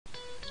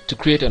To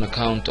create an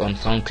account on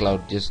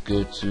SoundCloud, just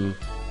go to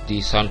the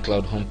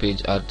SoundCloud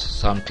homepage at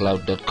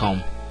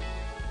soundcloud.com.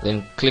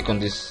 Then click on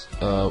this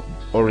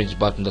orange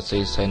button that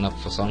says sign up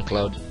for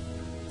SoundCloud.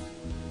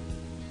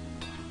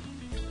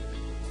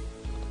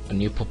 A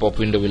new pop-up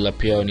window will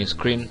appear on your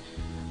screen.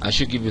 I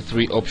should give you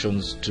three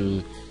options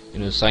to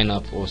sign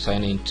up or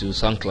sign in to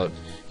SoundCloud.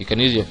 You can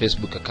use your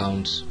Facebook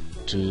account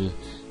to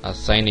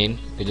sign in.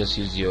 You can just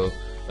use your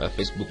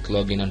Facebook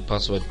login and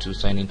password to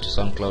sign in to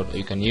SoundCloud, or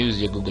you can use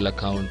your Google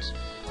account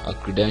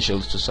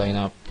credentials to sign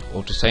up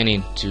or to sign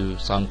in to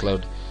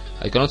SoundCloud.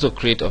 You can also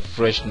create a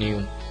fresh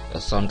new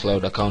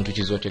SoundCloud account, which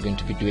is what you're going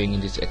to be doing in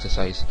this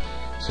exercise.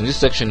 So in this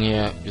section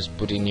here, just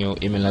put in your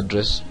email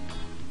address.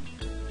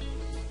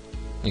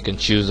 You can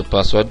choose a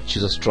password,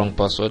 choose a strong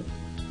password,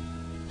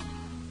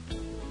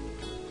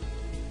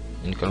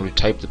 and you can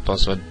retype the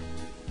password.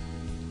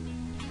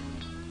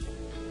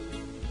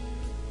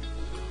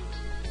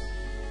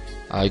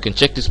 You can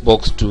check this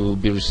box to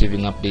be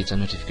receiving updates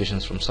and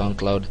notifications from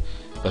SoundCloud,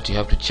 but you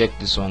have to check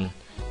this one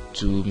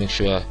to make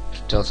sure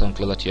to tell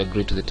SoundCloud that you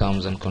agree to the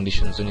terms and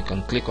conditions. Then you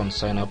can click on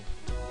sign up,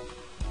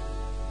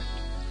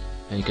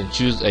 and you can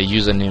choose a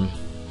username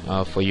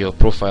for your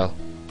profile,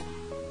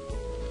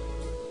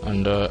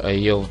 and a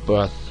year of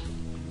birth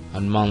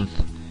and month.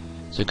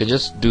 So you can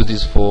just do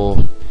this for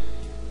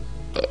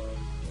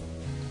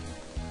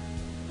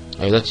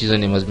that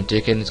username has been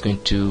taken. It's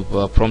going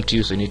to prompt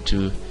you, so you need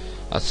to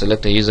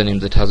select a username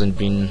that hasn't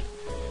been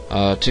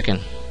taken.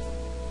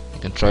 You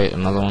can try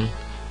another one.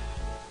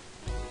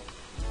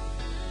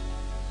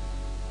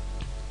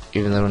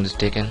 Even that one is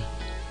taken,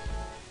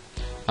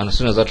 and as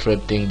soon as that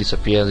red thing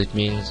disappears, it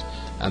means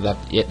that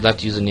that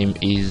username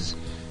is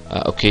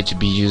okay to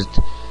be used.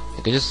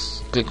 You can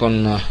just click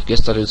on get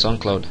started with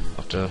SoundCloud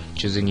after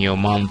choosing your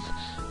month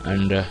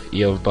and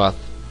year of birth,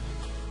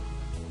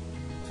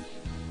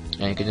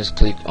 and you can just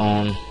click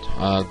on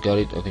got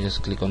it, or you can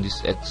just click on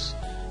this X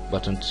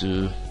button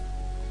to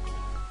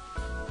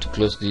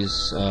close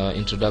this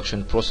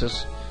introduction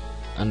process,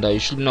 and you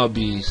should now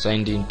be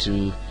signed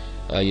into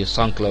your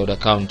SoundCloud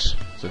account.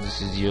 So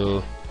this is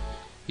your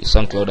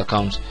SoundCloud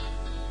account.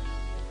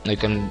 Now you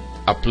can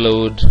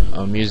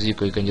upload music,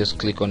 or you can just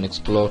click on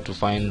explore to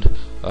find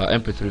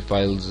MP3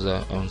 files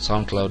on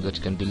SoundCloud that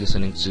you can be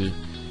listening to,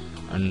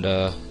 and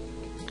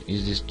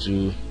use this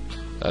to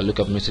look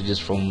up messages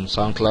from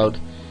SoundCloud,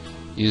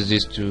 use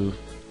this to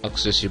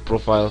access your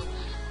profile,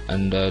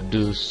 and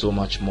do so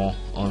much more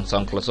on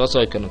SoundCloud. So that's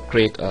how you can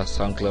create a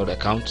SoundCloud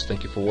account.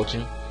 Thank you for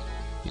watching.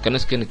 You can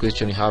ask any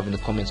question you have in the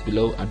comments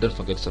below, and don't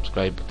forget to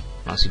subscribe.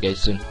 I'll see you guys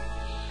soon.